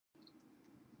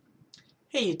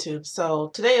Hey YouTube. So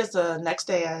today is the next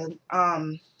day.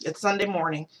 It's Sunday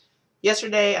morning.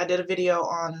 Yesterday I did a video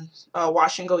on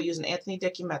wash and go using Anthony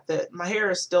Dickey method. My hair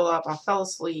is still up. I fell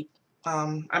asleep.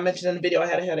 I mentioned in the video I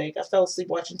had a headache. I fell asleep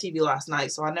watching TV last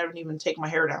night, so I never even take my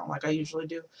hair down like I usually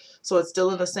do. So it's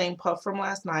still in the same puff from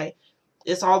last night.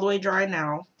 It's all the way dry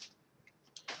now.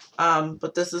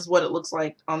 But this is what it looks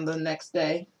like on the next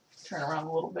day. Turn around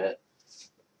a little bit.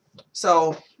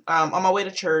 So on my way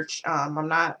to church, I'm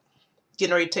not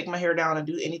getting ready to take my hair down and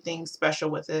do anything special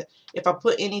with it. If I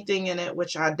put anything in it,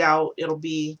 which I doubt, it'll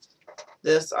be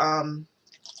this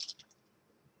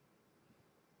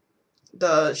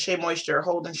the Shea Moisture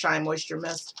Hold and Shine Moisture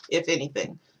Mist, if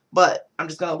anything. But I'm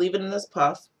just going to leave it in this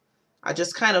puff. I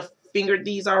just kind of fingered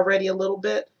these already a little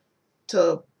bit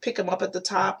to pick them up at the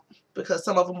top because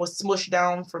some of them was smushed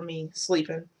down from me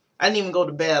sleeping. I didn't even go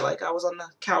to bed. Like, I was on the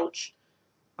couch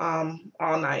all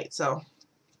night, so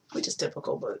which is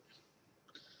typical, but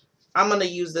I'm going to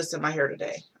use this in my hair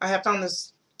today. I have found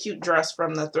this cute dress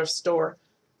from the thrift store,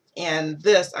 and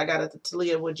this I got at the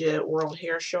Talia Widget World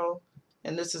Hair Show,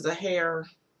 and this is a hair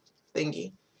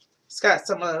thingy. It's got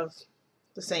some of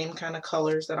the same kind of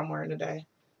colors that I'm wearing today.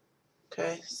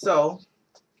 Okay, so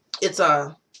it's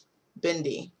a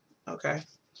bendy. Okay,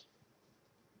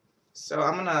 so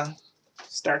I'm going to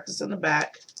start this in the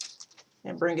back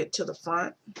and bring it to the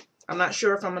front. I'm not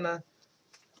sure if I'm going to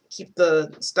keep the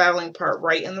styling part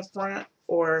right in the front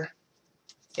or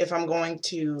if I'm going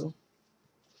to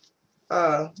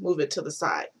move it to the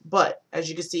side. But as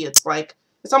you can see, it's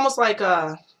almost like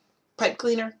a pipe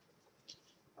cleaner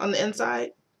on the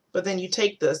inside, but then you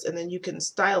take this and then you can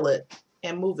style it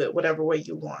and move it whatever way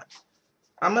you want.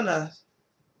 I'm gonna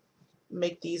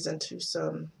make these into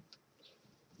some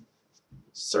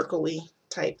circle-y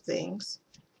type things.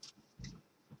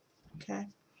 Okay,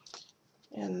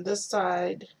 and this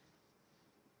side,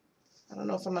 I don't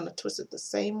know if I'm gonna twist it the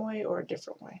same way or a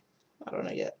different way. I don't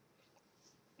know yet.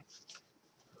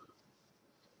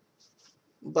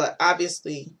 But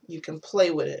obviously you can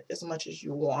play with it as much as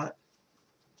you want.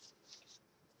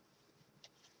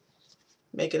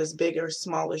 Make it as big or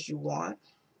small as you want.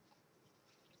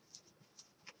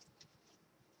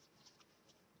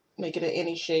 Make it in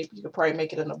any shape. You could probably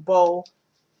make it in a bow.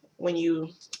 When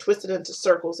you twist it into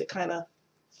circles, it kind of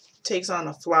takes on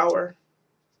a flower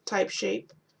type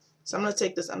shape. So I'm going to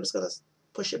take this, I'm just going to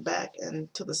push it back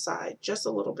and to the side just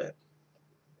a little bit.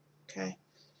 Okay.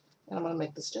 And I'm going to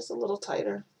make this just a little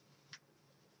tighter.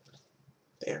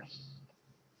 There.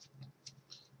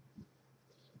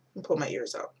 And pull my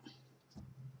ears out.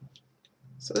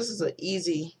 So this is an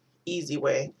easy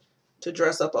way to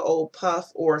dress up an old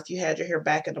puff, or if you had your hair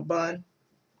back in a bun,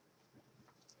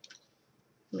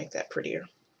 make that prettier.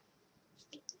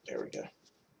 There we go.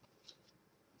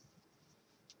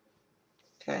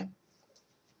 Okay.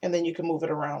 And then you can move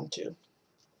it around too.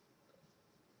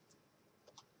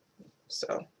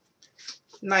 So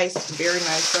nice, very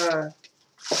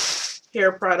nice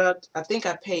hair product. I think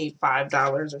I paid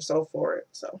 $5 or so for it.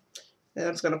 So then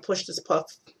I'm just going to push this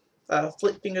puff,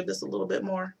 flip finger this a little bit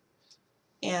more.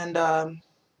 And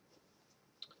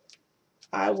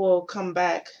I will come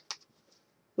back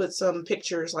with some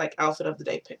pictures, like outfit of the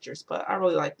day pictures. But I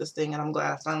really like this thing, and I'm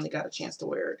glad I finally got a chance to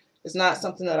wear it. It's not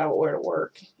something that I would wear to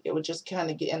work. It would just kind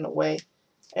of get in the way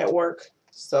at work.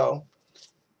 So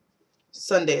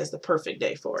Sunday is the perfect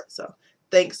day for it. So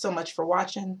thanks so much for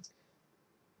watching.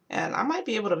 And I might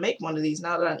be able to make one of these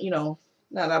now that, now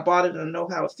that I bought it and know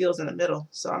how it feels in the middle.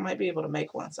 So I might be able to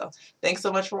make one. So thanks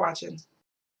so much for watching.